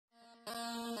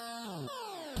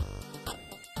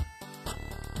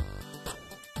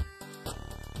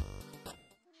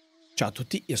Ciao a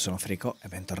tutti, io sono Frico e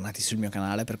bentornati sul mio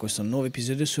canale per questo nuovo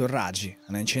episodio su Raji,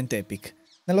 un Ancient Epic.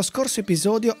 Nello scorso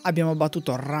episodio abbiamo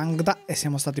battuto Rangda e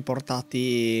siamo stati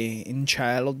portati in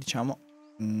cielo, diciamo.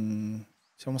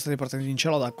 Siamo stati portati in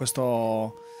cielo da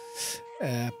questo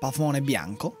pavone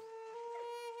bianco,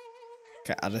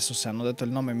 che adesso, se hanno detto il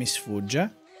nome, mi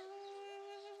sfugge.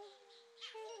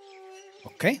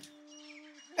 Ok.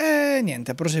 E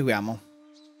niente, proseguiamo.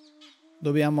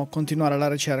 Dobbiamo continuare la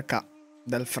ricerca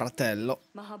del fratello.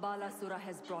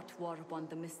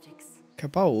 Che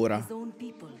paura.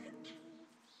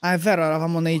 Ah, è vero,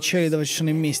 eravamo nei cieli dove ci sono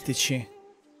i mistici.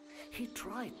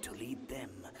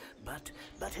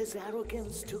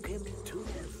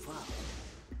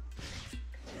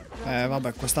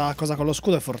 Vabbè, questa cosa con lo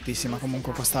scudo è fortissima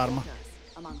comunque, quest'arma.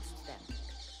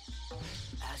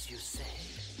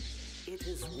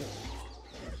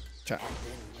 Cioè,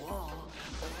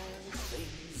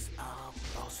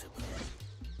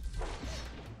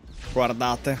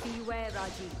 guardate.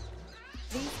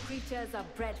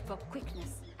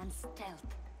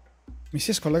 Mi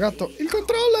si è scollegato il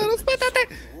controller,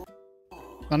 aspettate.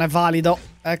 Non è valido.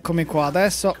 Eccomi qua,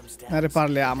 adesso ne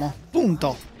riparliamo.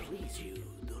 Punto.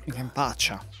 Che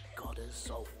impaccia.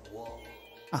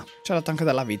 Ah, ci ha dato anche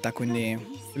della vita, quindi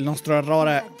il nostro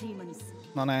errore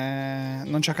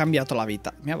non ci ha cambiato la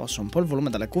vita. Mi abbasso un po' il volume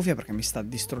delle cuffie perché mi sta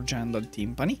distruggendo i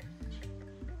timpani.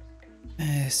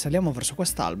 Saliamo verso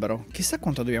quest'albero. Chissà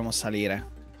quanto dobbiamo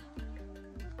salire.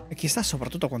 E chissà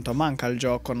soprattutto quanto manca il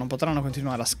gioco. Non potranno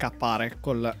continuare a scappare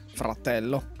col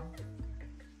fratello.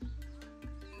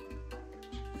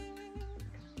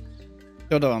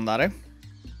 Dove devo andare?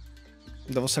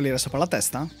 Devo salire sopra la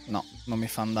testa? No, non mi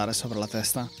fa andare sopra la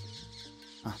testa.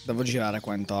 Ah, devo girare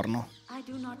qua intorno.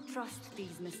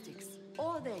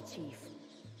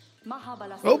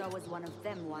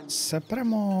 Oh. Se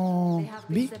premo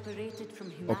B?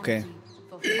 Ok.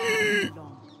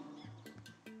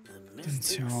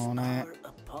 Attenzione.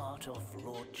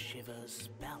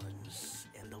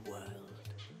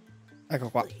 Ecco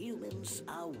qua.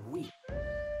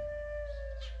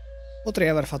 Potrei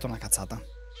aver fatto una cazzata.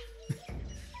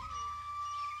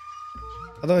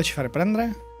 Da dove ci fa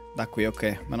riprendere? Da qui,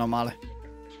 ok, meno male.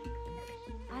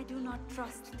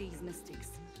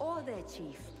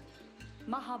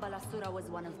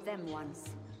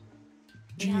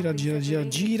 Gira, gira, gira,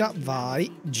 gira,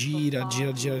 vai. Gira,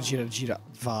 gira, gira, gira, gira,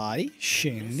 vai.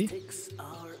 Scendi.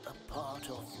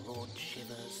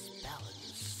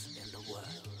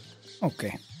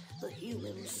 Ok.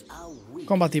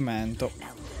 Combattimento.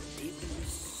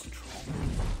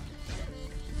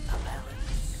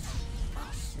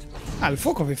 Ah, il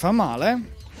fuoco vi fa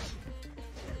male?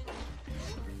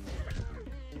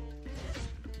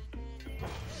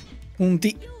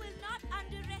 Punti.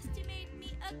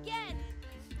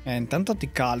 Intanto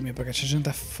ti calmi perché c'è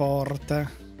gente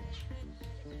forte.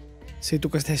 Sei tu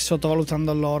che stai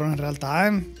sottovalutando loro in realtà,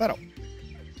 eh? Però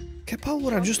che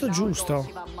paura, giusto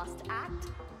giusto.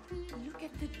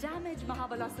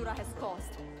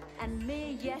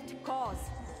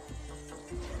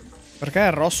 Perché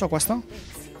è rosso questo?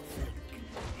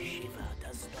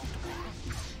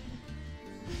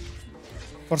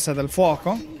 Forse è del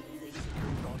fuoco?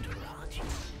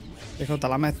 Ecco, te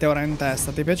la mette ora in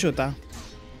testa, ti è piaciuta?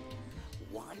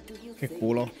 Che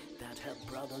culo.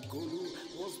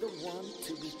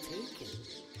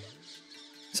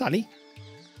 Sali?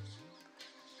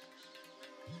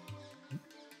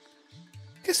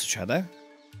 Che succede?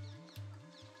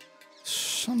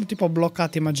 Sono tipo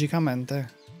bloccati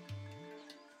magicamente.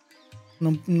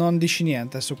 Non dici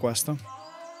niente su questo.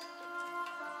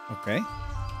 Ok.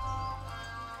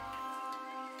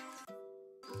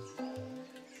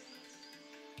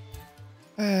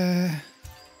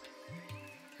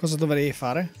 Cosa dovrei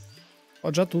fare? Ho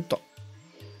già tutto.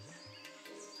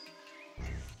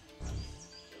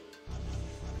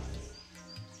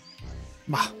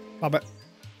 Bah, vabbè.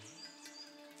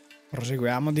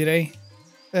 Proseguiamo, direi.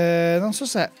 Non so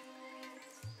se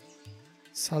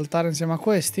saltare insieme a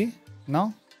questi?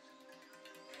 No?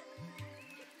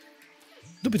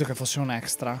 Dubito che fosse un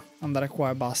extra. Andare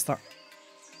qua e basta.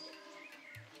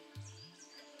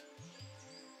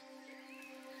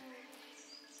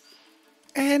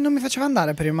 Non mi faceva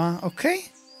andare prima,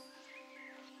 ok?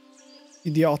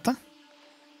 Idiota.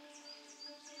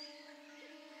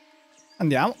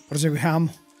 Andiamo,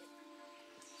 proseguiamo.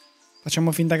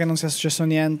 Facciamo finta che non sia successo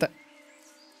niente.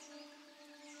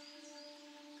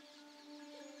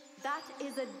 That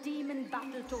is a demon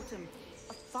battle totem,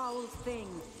 a foul thing,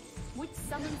 which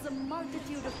summons a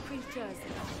multitude of creatures.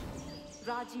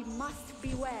 Raji must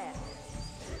beware.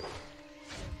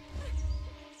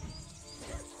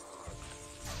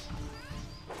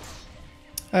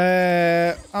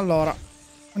 Allora,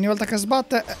 ogni volta che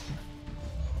sbatte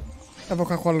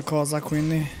evoca qualcosa,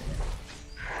 quindi.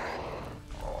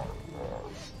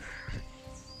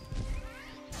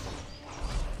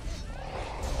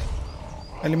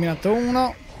 Eliminato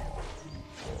uno.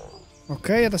 Ok,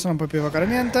 adesso non puoi più evocare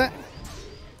niente.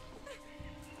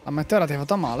 La meteora ti ha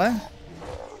fatto male.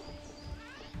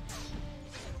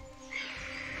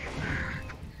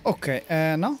 Ok,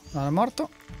 no, non è morto.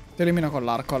 Ti elimino con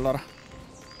l'arco allora.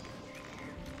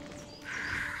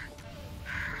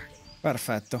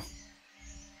 Perfetto.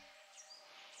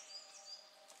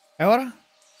 E ora?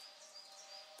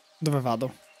 Dove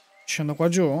vado? Scendo qua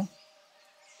giù?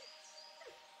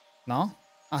 No?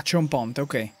 Ah, c'è un ponte,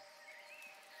 ok.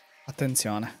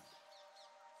 Attenzione.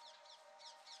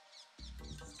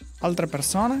 Altre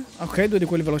persone? Ok, due di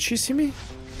quelli velocissimi.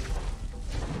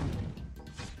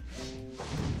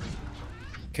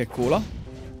 Che culo.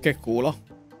 Che culo.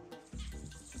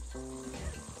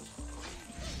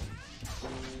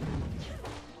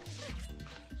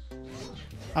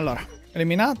 Allora,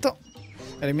 eliminato.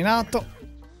 Eliminato.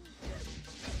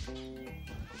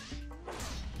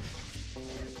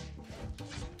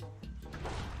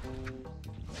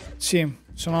 Sì,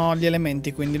 sono gli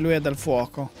elementi, quindi lui è del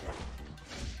fuoco.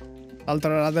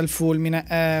 L'altro era del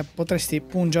fulmine. Potresti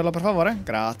pungerlo per favore?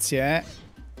 Grazie.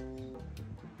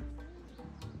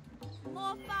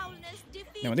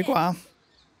 Andiamo di qua.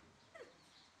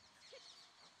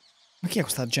 Ma chi è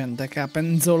questa gente che ha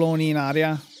penzoloni in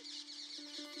aria?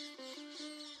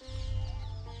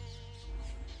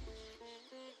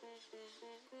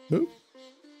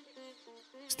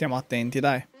 Stiamo attenti,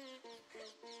 dai.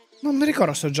 Non mi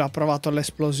ricordo se ho già provato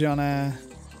l'esplosione.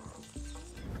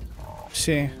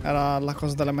 Sì, era la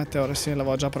cosa delle meteore, sì,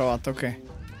 l'avevo già provato, ok.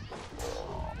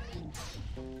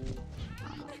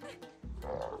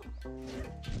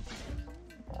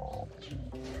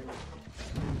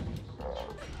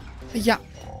 Yeah.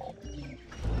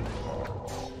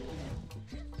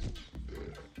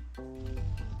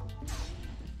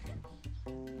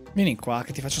 Vieni qua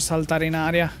che ti faccio saltare in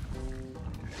aria.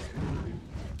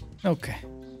 Ok.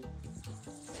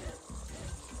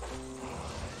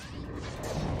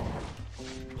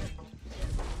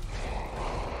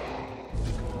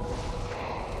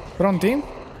 Pronti?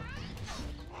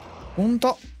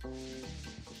 Punto.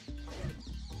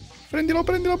 Prendilo,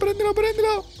 prendilo, prendilo,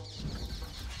 prendilo.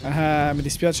 Mi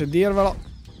dispiace dirvelo,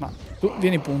 ma tu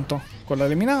vieni punto. Quello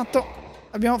eliminato.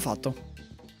 Abbiamo fatto.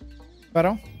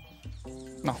 Vero?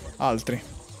 No, altri.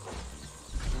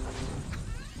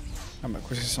 Vabbè,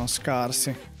 questi sono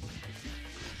scarsi.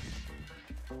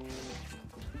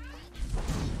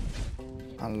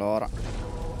 Allora.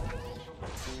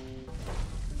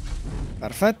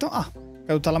 Perfetto. Ah, è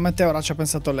caduta la meteora, ci ha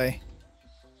pensato lei.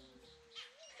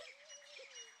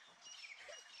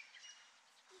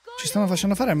 Ci stanno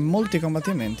facendo fare molti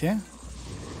combattimenti, eh?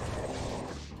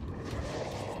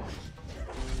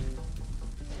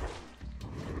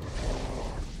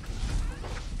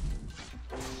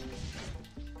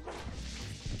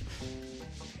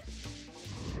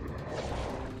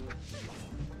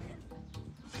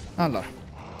 Allora.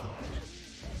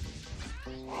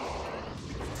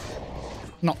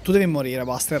 No, tu devi morire,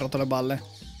 basta, hai rotto le balle.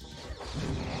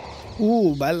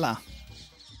 Bella.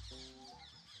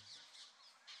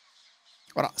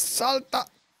 Ora, salta.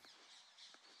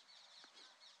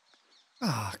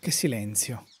 Ah, che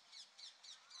silenzio.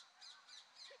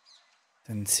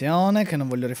 Attenzione, che non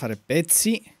voglio rifare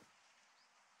pezzi.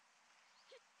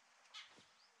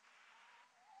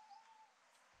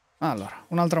 Allora,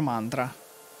 un altro mantra.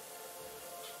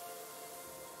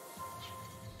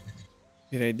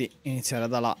 Direi di iniziare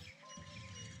da là.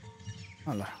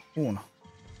 Allora, 1.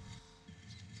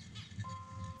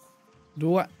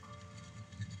 2.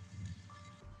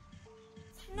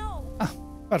 Ah,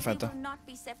 perfetto.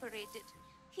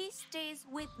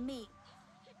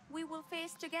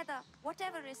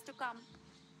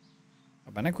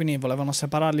 Va bene, quindi volevano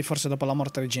separarli forse dopo la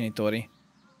morte dei genitori.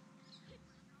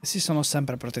 E si sono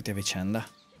sempre protetti a vicenda.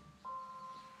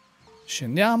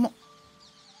 Scendiamo.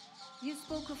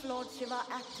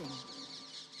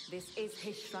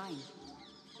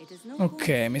 Ok,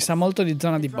 mi sa molto di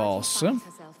zona di boss.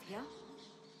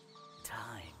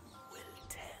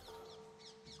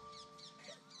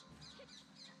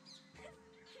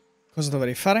 Cosa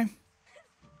dovrei fare?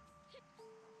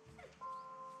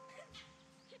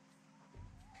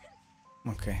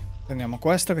 Ok, prendiamo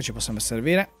questo che ci può sempre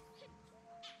servire.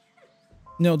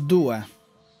 Ne ho 2.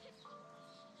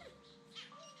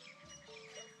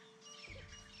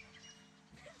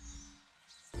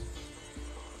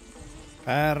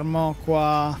 Fermo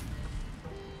qua.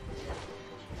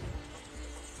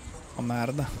 Oh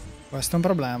merda. Questo è un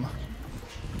problema.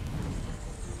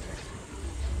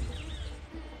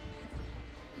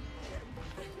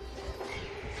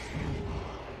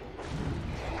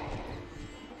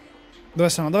 Dove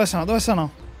sono? Dove sono? Dove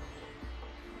sono?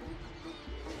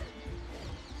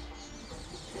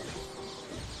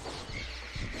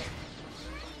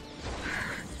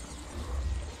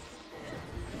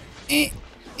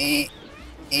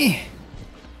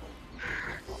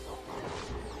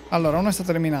 Allora, uno è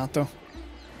stato eliminato.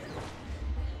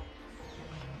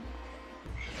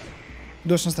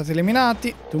 2 sono stati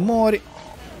eliminati. Tu muori.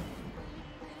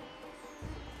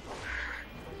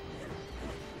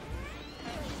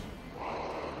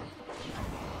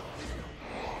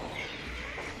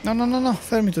 No, no, no, no,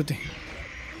 fermi tutti.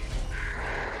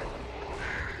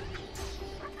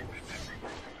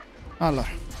 Allora.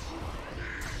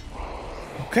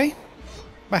 Ok.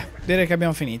 Beh, direi che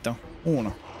abbiamo finito.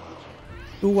 1,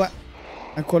 2.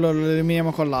 E quello lo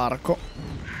eliminiamo con l'arco.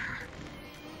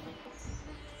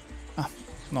 Ah,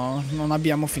 no, non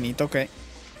abbiamo finito, ok.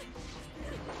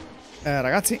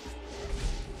 Ragazzi.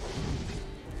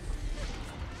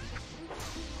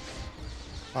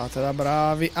 Fate da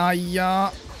bravi.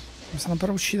 Aia. Mi stanno per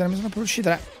uccidere, mi stanno per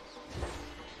uccidere.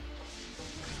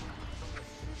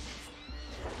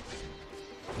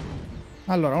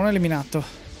 Allora, uno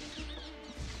eliminato.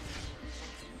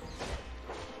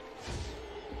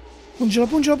 Pungilo,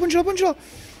 pungilo, pungilo, pungilo.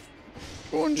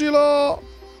 Pungilo.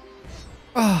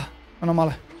 Ah, meno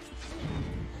male.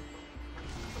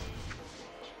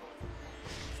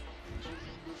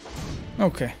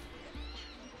 Ok.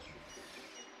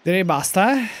 Direi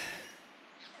basta, eh.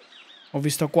 Ho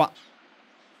visto qua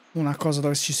una cosa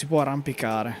dove ci si può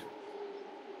arrampicare.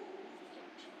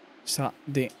 Sarà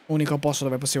di unico posto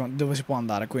dove si può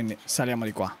andare, quindi saliamo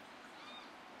di qua.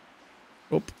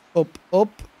 Op, op,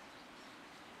 op.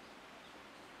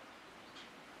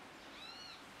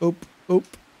 Op, op.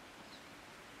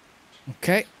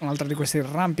 Ok, un'altra di questi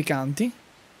rampicanti.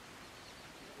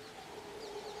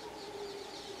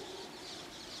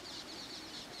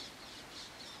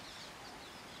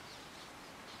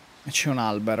 E c'è un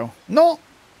albero. No!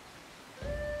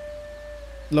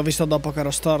 L'ho visto dopo che ero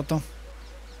storto.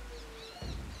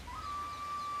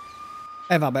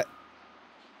 E vabbè.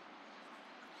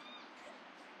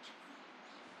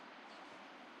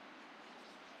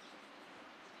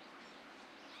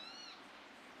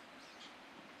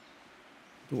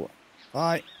 Due.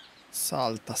 Vai.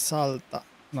 Salta, salta.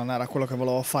 Non era quello che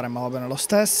volevo fare, ma va bene lo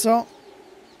stesso.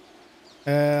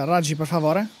 Raji, per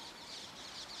favore.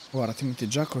 Guarda, ti metti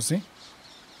già così.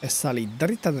 E sali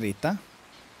dritta dritta.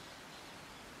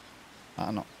 Ah,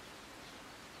 no.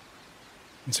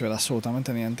 Non si vede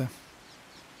assolutamente niente.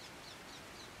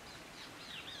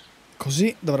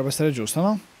 Così dovrebbe essere giusto,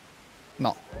 no?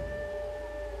 No.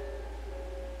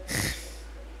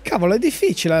 Cavolo, è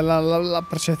difficile la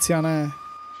percezione.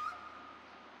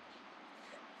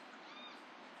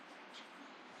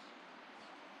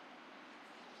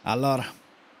 Allora.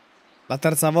 La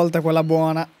terza volta è quella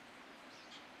buona.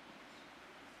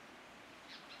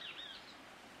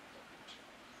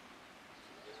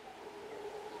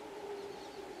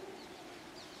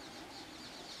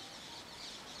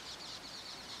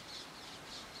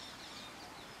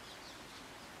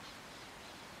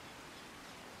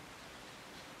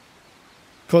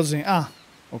 Così, ah,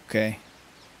 ok.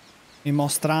 Mi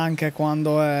mostra anche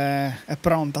quando è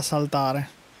pronta a saltare.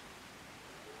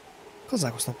 Cos'è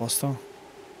questo posto?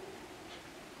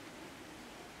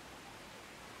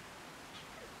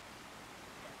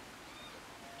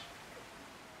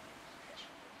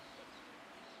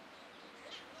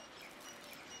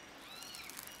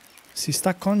 Si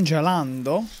sta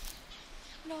congelando?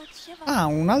 Lord Shiva, Ah,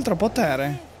 un altro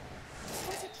potere.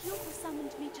 was it you who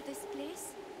summoned me to this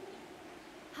place?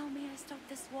 How may I stop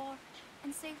this war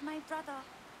and save my brother?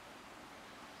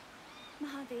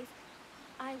 Mahadev,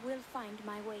 I will find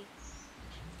my way.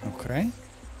 Ok.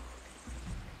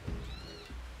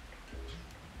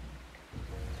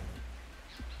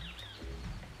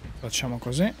 Facciamo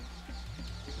così.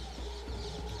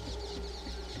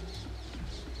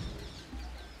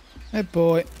 E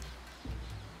poi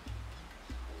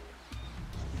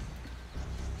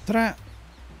 3.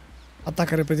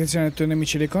 Attacca a ripetizione i tuoi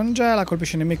nemici, li congela.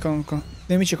 Colpisce i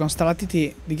nemici con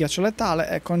stalattiti di ghiaccio letale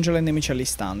e congela i nemici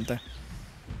all'istante.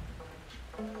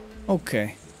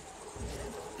 Ok.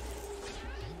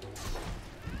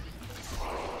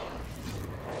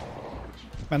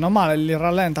 Meno male, li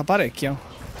rallenta parecchio.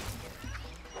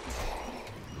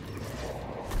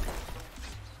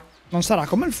 Non sarà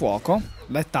come il fuoco,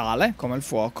 letale come il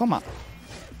fuoco, ma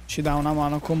ci dà una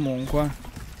mano comunque.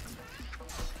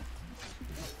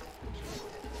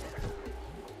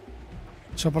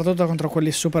 Soprattutto contro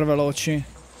quelli super veloci.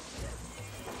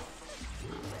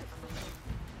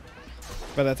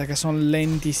 Vedete che sono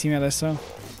lentissimi adesso.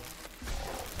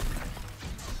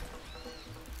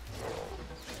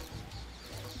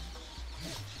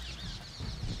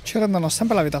 Ci rendono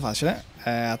sempre la vita facile.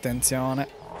 Attenzione.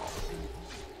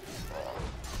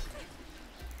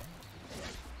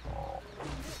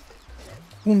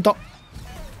 Punto.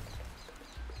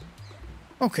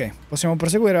 Ok, possiamo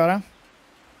proseguire ora?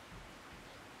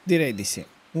 Direi di sì.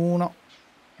 1,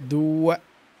 2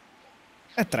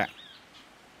 e 3.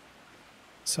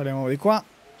 Saliamo di qua.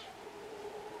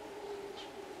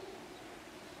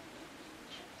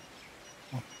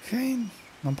 Ok,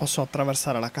 non posso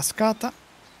attraversare la cascata.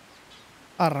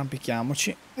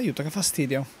 Arrampichiamoci. Aiuto, che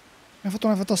fastidio. Mi ha fatto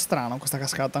un effetto strano questa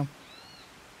cascata.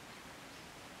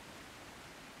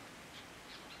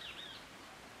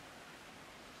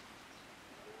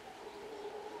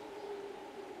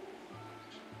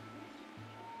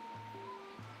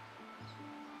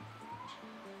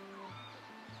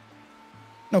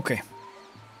 Ok.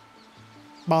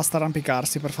 Basta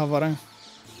arrampicarsi, per favore.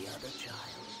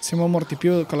 Siamo morti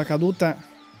più con le cadute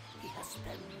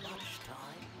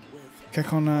che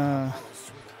con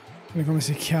come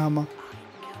si chiama?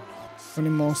 Con i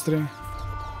mostri. He is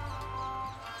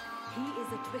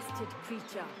a twisted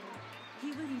creature. He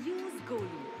will use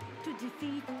Golem to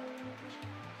defeat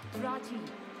Raji.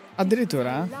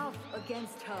 Addirittura? Love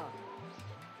against her.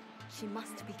 She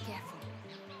must be careful.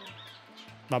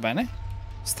 Va bene.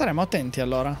 Staremo attenti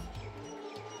allora.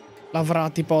 L'avrà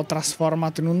tipo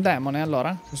trasformato in un demone allora,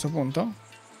 a questo punto?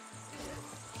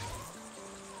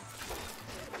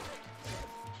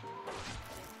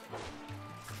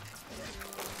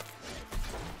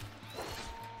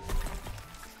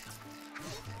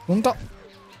 Punto.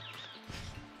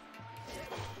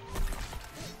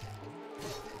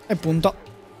 E punto.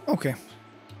 Ok.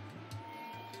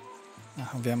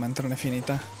 Ovviamente non è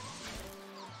finita.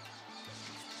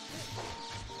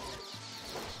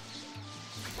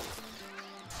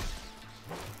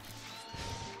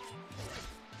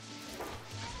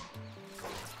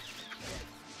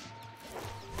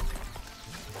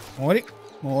 Muori,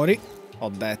 muori, ho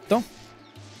detto.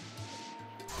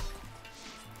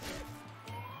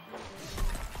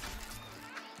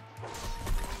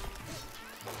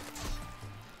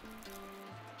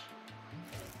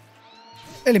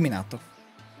 Eliminato.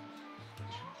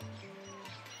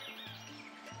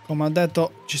 Come ho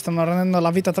detto, ci stanno rendendo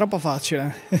la vita troppo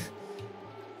facile.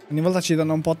 Ogni volta ci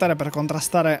danno un potere per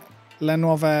contrastare le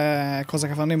nuove cose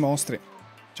che fanno i mostri.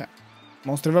 Cioè,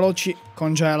 mostri veloci,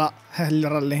 congela e li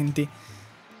rallenti.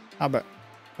 Vabbè,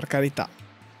 per carità,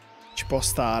 ci può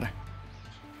stare.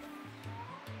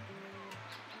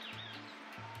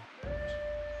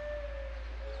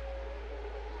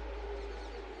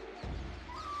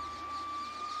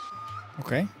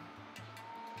 Ok.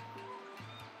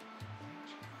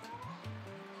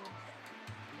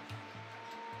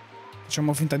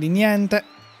 Facciamo finta di niente.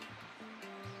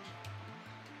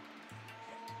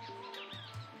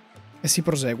 E si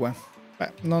prosegue.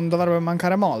 Beh, non dovrebbe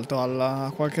mancare molto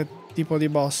a qualche tipo di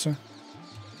boss.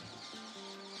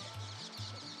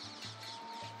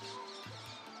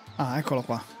 Ah, eccolo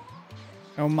qua.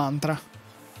 È un mantra.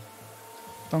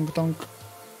 Tonk tonk.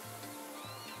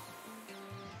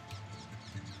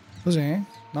 Così?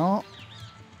 No.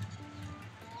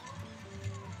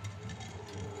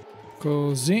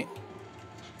 Così.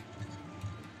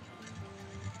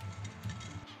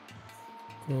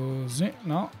 Così,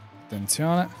 no.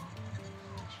 Attenzione.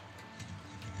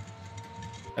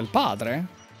 È il padre?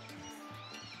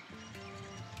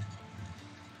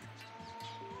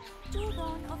 Too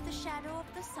born of the shadow of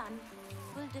the sun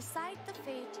will decide the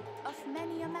fate of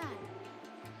many a man.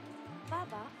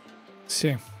 Baba,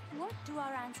 Sì. what do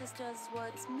our ancestors'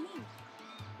 words mean?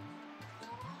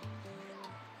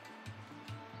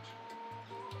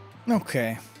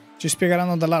 Ok. Ci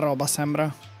spiegheranno della roba,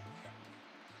 sembra.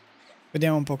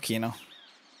 Vediamo un pochino.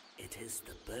 It is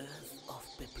the birth of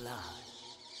Biplad,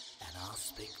 an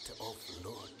aspect of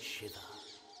Lord Shiva.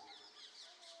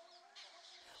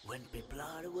 When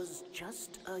Biplad was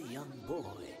just a young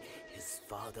boy, his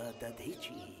father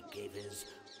Dadichi gave his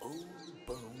own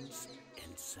bones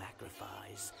in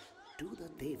sacrifice to the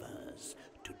Devas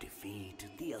to defeat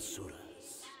the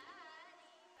Asuras.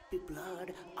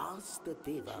 Biplad asked the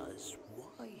Devas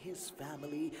why his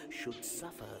family should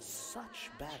suffer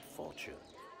such bad fortune,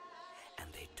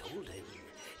 and they told him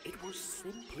it was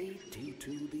simply due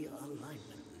to the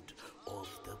alignment of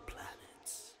the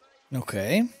planets.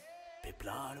 Ok.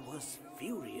 Biplad was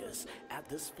furious at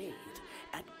this fate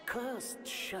and cursed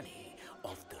Shani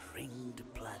of the ringed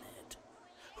planet,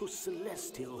 whose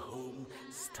celestial home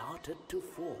started to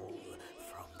fall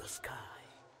from the sky.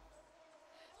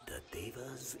 The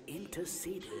Devas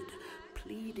interceded,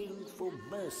 pleading for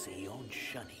mercy on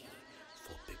Shani,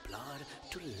 for Piplad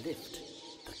to lift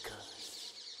the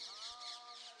curse.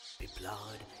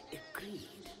 Piplad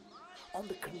agreed, on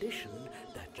the condition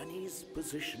that Shani's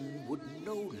position would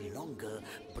no longer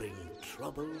bring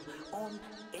trouble on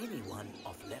anyone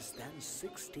of less than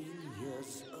 16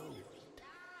 years old.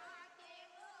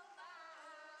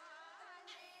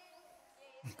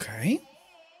 Ok.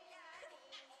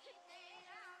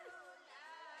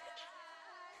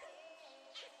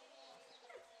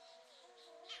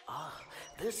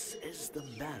 This is the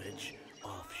marriage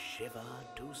of Shiva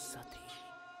to Sati,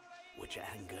 which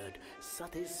angered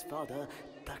Sati's father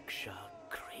Daksha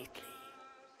greatly.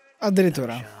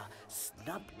 Addirittura. Daksha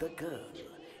snubbed the girl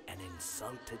and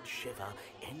insulted Shiva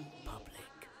in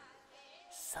public.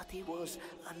 Sati was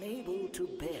unable to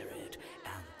bear it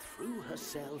and threw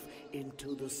herself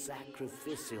into the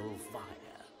sacrificial fire.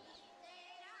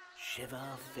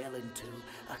 Shiva fell into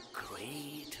a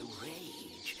great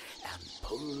rage and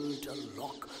pulled a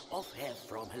lock of hair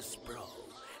from his brow,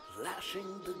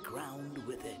 lashing the ground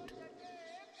with it.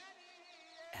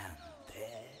 And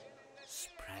there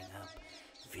sprang up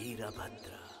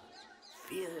Veerabhadra,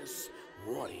 fierce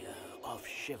warrior of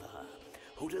Shiva,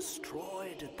 who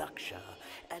destroyed Daksha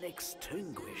and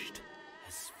extinguished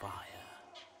his fire.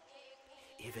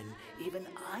 Even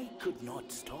I could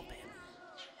not stop him.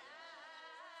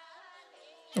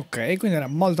 Ok, quindi era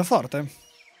molto forte.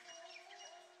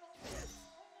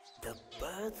 The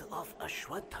birth of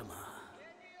Ashwatthama,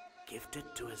 gifted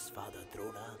to his father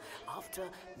Drona after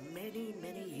many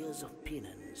years of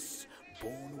penance,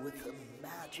 born with a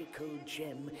magical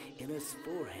gem in his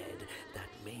forehead that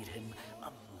made him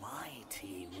a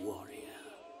mighty warrior.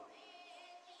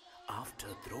 After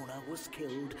Drona was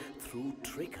killed through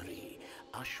trickery,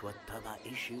 Ashwatthama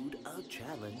issued a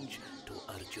challenge to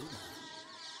Arjuna.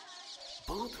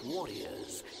 Both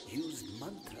warriors used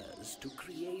mantras to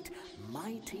create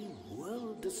mighty,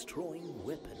 world-destroying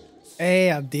weapons.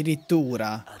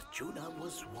 Addirittura. Arjuna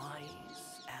was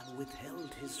wise and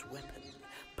withheld his weapon,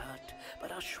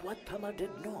 but Ashwatthama did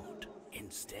not,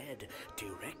 instead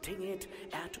directing it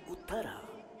at Uttara,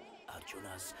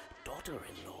 Arjuna's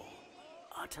daughter-in-law,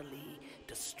 utterly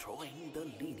destroying the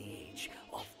lineage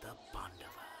of the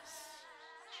Pandavas.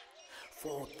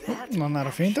 For that Non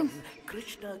era finito. action,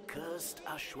 Krishna cursed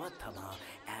Ashwatthama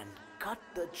and cut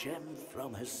the gem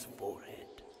from his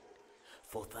forehead.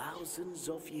 For thousands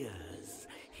of years,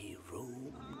 he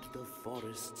roamed the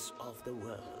forests of the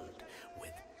world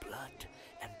with blood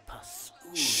and pus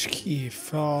oozing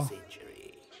Schifo. from his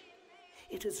injury.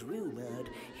 It is rumored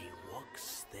he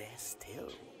walks there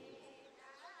still.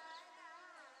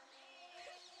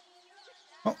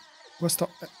 Oh, questo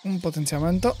è un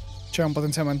potenziamento. C'è un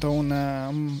potenziamento,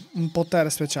 un potere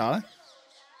speciale.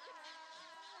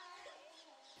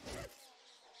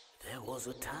 There was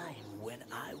a time when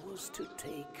I was to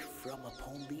take from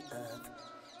upon the earth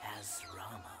as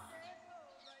Rama.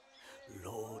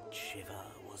 Lord Shiva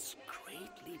was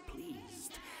greatly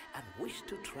pleased and wished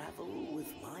to travel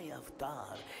with my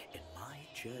avatar in my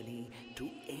journey to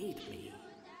aid me.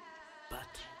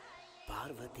 But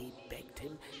Parvati begged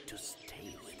him to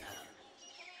stay with her.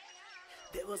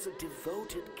 There was a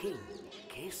devoted king,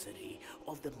 Kesari,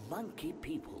 of the monkey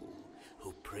people,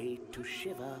 who prayed to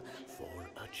Shiva for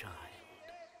a child.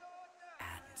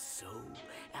 And so,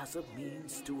 as a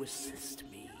means to assist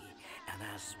me, and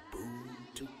as boon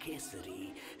to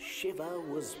Kesari, Shiva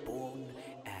was born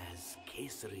as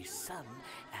Kesari's son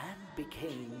and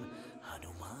became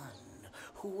Hanuman,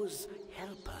 who was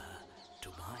helper to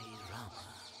my Rama.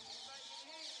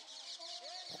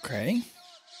 Ok.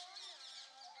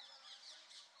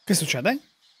 Che succede?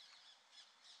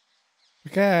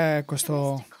 Perché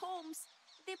questo... Mystic homes,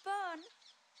 they burn.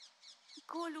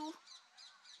 Golu,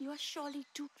 you are surely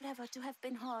too clever to have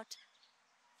been hurt.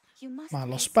 You must Ma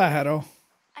lo be spero.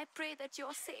 safe. I pray that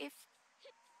you're safe.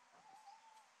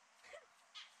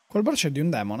 Quel braccio è di un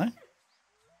demone?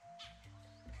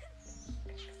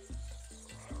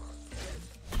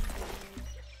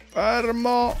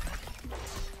 Fermo!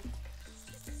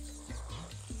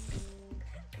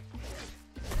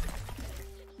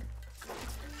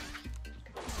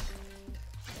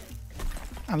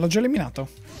 Ah, l'ho già eliminato.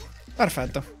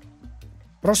 Perfetto.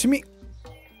 Prossimi.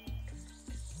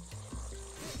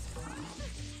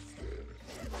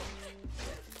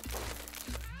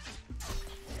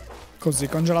 Così,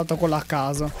 congelato quella a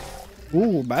caso.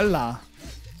 Bella.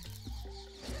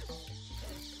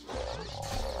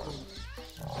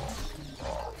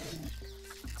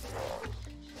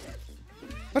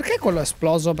 quello è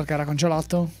esploso perché era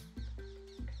congelato?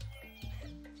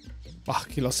 Ah,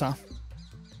 chi lo sa.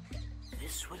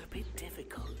 This will be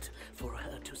difficult for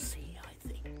her to see, I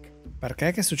think.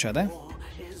 Perché? Che succede? War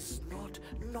is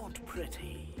not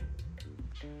pretty.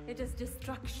 It is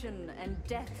destruction and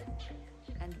death,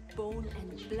 and bone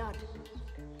and blood.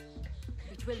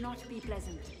 It will not be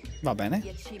pleasant. Va bene.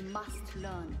 Yet she must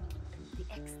learn the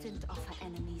extent of her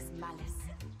enemy's malice.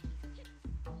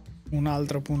 Un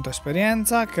altro punto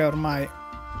esperienza che ormai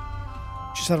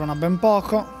ci servono a ben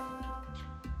poco.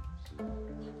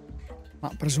 Ma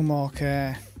presumo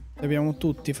che li abbiamo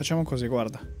tutti. Facciamo così,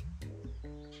 guarda.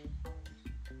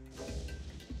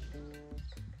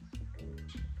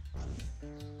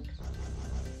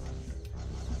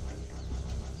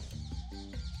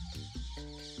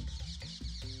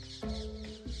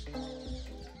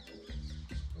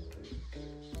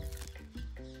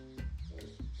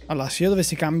 Allora, se io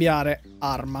dovessi cambiare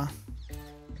arma.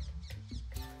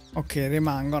 Ok,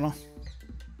 rimangono.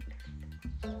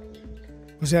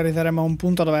 Così arriveremo a un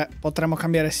punto dove potremo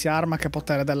cambiare sia arma che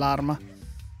potere dell'arma.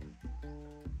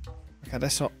 Perché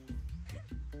adesso...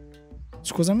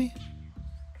 Scusami?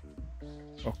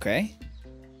 Ok.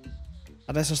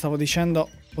 Adesso stavo dicendo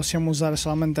possiamo usare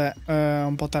solamente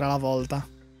un potere alla volta.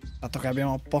 Dato che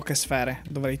abbiamo poche sfere.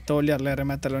 Dovrei toglierle e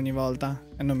rimetterle ogni volta.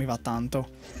 E non mi va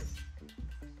tanto.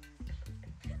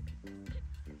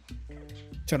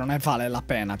 Cioè non ne vale la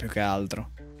pena più che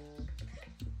altro.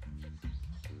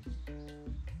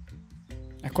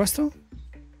 E questo?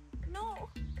 No,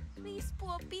 these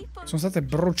poor people. Sono state Why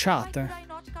could bruciate. I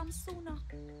not come sooner?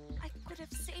 I could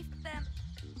have saved them.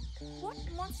 What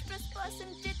monstrous person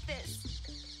did this?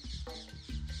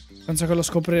 Penso che lo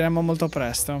scopriremo molto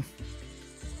presto.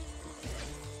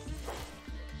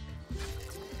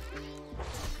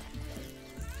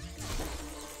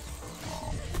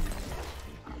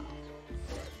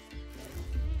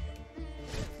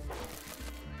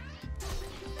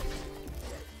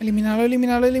 Eliminalo,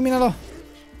 eliminalo, eliminalo.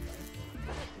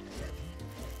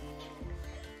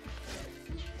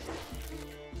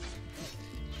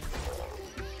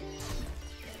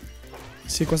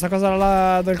 Sì, questa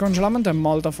cosa del congelamento è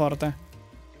molto forte.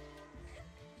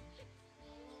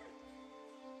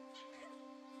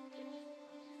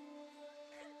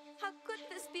 How could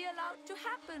this be allowed to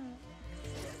happen?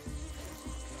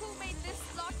 Who made this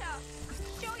slaughter?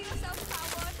 Show yourself,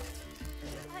 coward.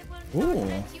 I will not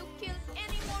let you kill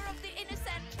any more of the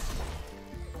innocent.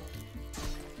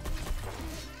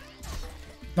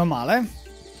 Non male.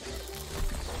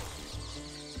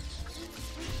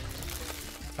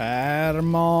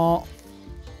 Fermo.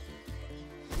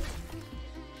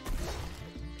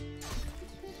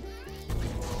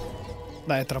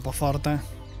 Dai, è troppo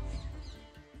forte.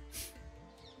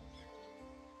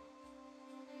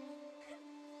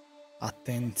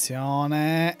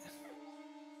 Attenzione.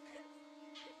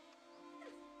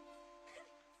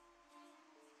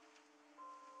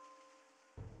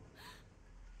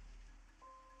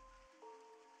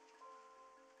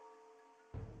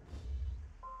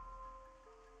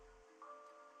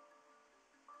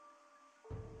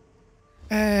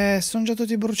 Sono già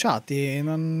tutti bruciati.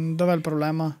 Dov'è il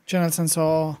problema? Cioè, nel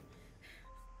senso...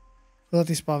 Cosa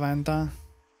ti spaventa?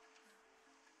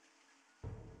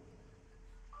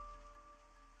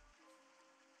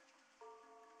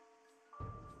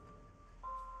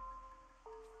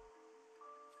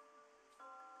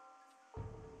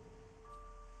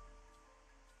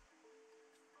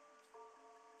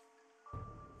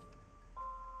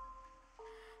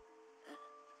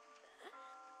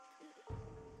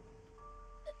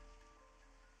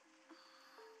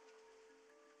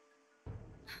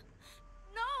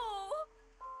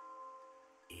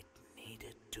 It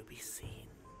needed to be seen.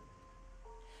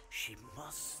 She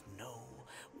must know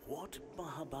what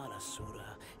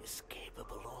Mahabalasura is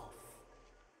capable of.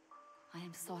 I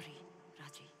am sorry,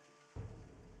 Raji.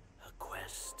 Her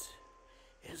quest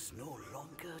is no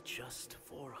longer just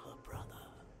for her brother,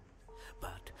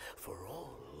 but for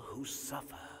all who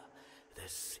suffer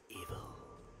this evil.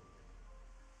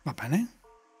 Va bene.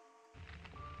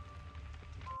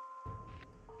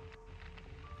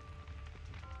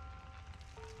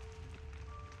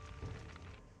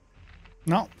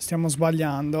 No, stiamo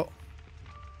sbagliando.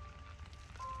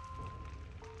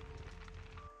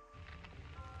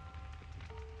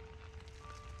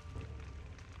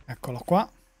 Eccolo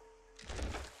qua.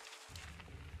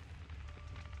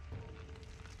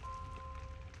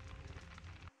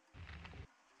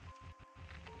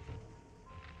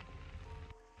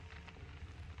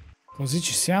 Così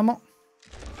ci siamo.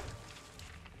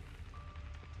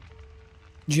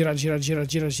 Gira, gira, gira,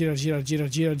 gira, gira, gira, gira,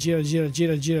 gira, gira, gira,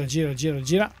 gira, gira, gira, gira,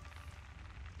 gira.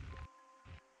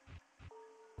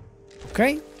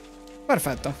 Ok?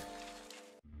 Perfetto.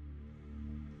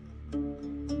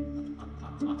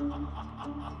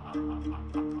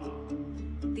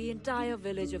 The entire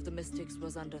village of the Mystics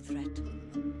was under threat.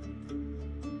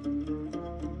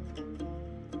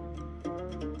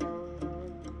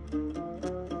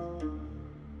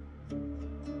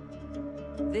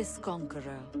 This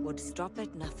conqueror would stop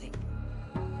at nothing.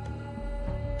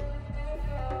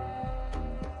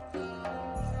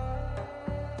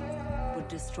 Would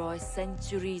destroy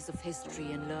centuries of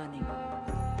history and learning.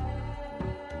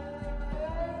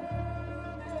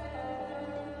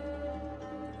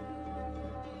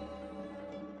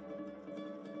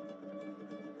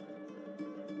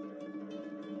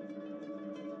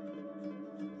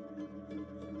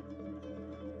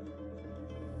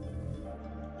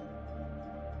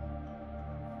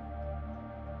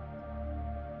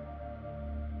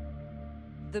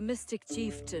 The mystic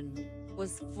chieftain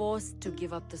was forced to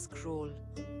give up the scroll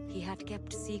he had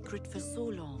kept secret for so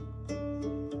long.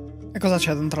 E cosa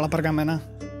c'è dentro la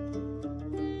pergamena?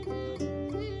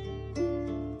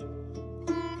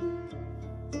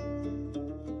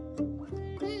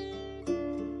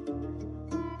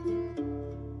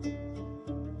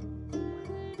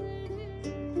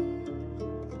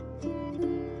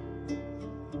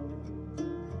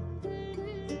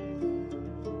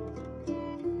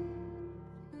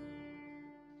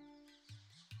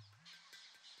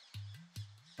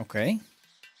 Ok,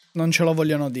 non ce lo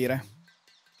vogliono dire.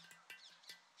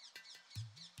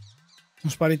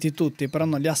 Sono spariti tutti, però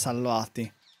non li ha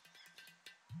salvati.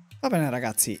 Va bene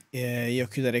ragazzi, io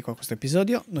chiuderei qua questo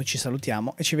episodio, noi ci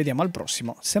salutiamo e ci vediamo al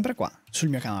prossimo, sempre qua, sul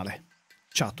mio canale.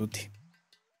 Ciao a tutti.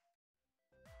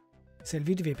 Se il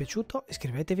video vi è piaciuto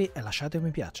iscrivetevi e lasciate un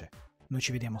mi piace. Noi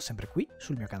ci vediamo sempre qui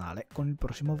sul mio canale con il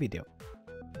prossimo video.